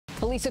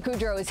Lisa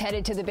Kudrow is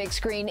headed to the big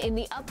screen in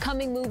the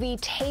upcoming movie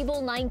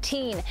Table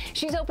 19.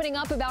 She's opening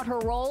up about her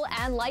role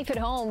and life at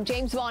home.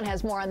 James Vaughn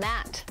has more on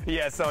that.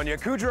 Yeah, Sonia,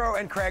 Kudrow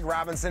and Craig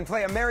Robinson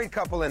play a married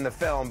couple in the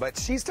film, but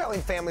she's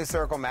telling Family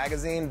Circle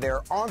magazine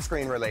their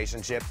on-screen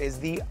relationship is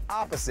the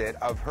opposite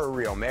of her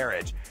real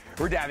marriage.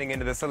 We're diving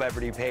into the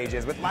celebrity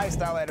pages with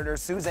lifestyle editor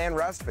Suzanne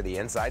for the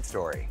inside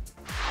story.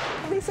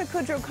 Lisa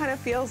Kudrow kind of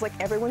feels like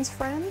everyone's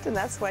friend, and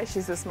that's why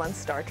she's this month's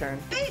star turn.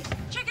 Babe,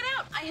 check it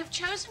out. I have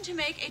chosen to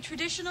make a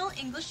traditional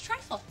English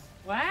trifle.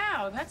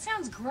 Wow, that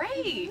sounds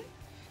great.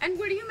 And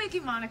what are you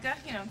making, Monica?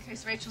 You know, in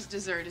case Rachel's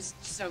dessert is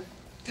so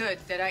good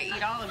that I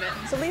eat all of it.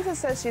 So Lisa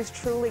says she's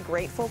truly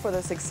grateful for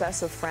the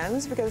success of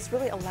Friends because it's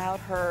really allowed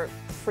her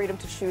the freedom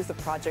to choose the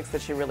projects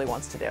that she really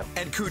wants to do.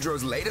 And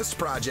Kudrow's latest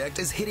project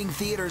is hitting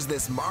theaters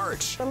this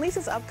March. In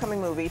Lisa's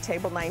upcoming movie,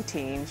 Table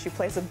 19, she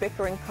plays a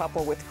bickering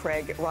couple with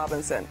Craig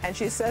Robinson. And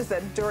she says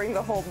that during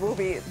the whole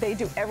movie, they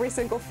do every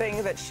single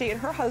thing that she and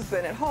her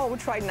husband at home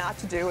try not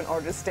to do in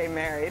order to stay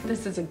married.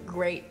 This is a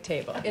great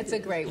table. It's a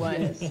great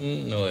one.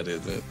 No, it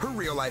isn't. Her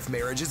real-life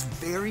marriage is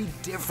very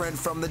different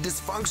from the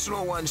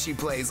dysfunctional one she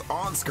plays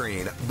on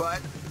screen, but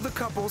the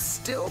couple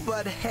still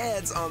butt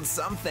heads on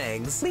some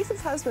things. Lisa's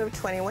husband of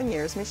 21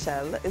 years,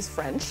 Michel, is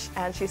French,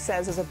 and she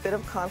says there's a bit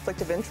of conflict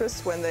of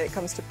interest when it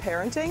comes to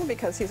parenting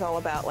because he's all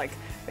about, like,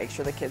 make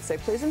sure the kids say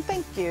please and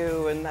thank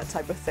you and that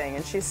type of thing.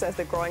 And she says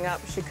that growing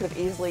up, she could have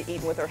easily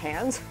eaten with her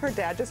hands. Her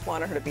dad just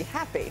wanted her to be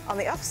happy. On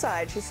the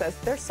upside, she says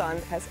their son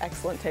has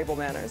excellent table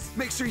manners.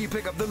 Make sure you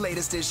pick up the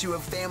latest issue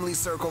of Family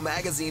Circle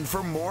magazine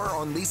for more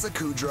on Lisa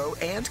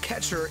Kudrow and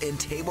catch her in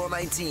Table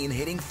 19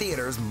 hitting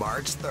theaters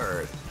March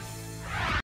 3rd.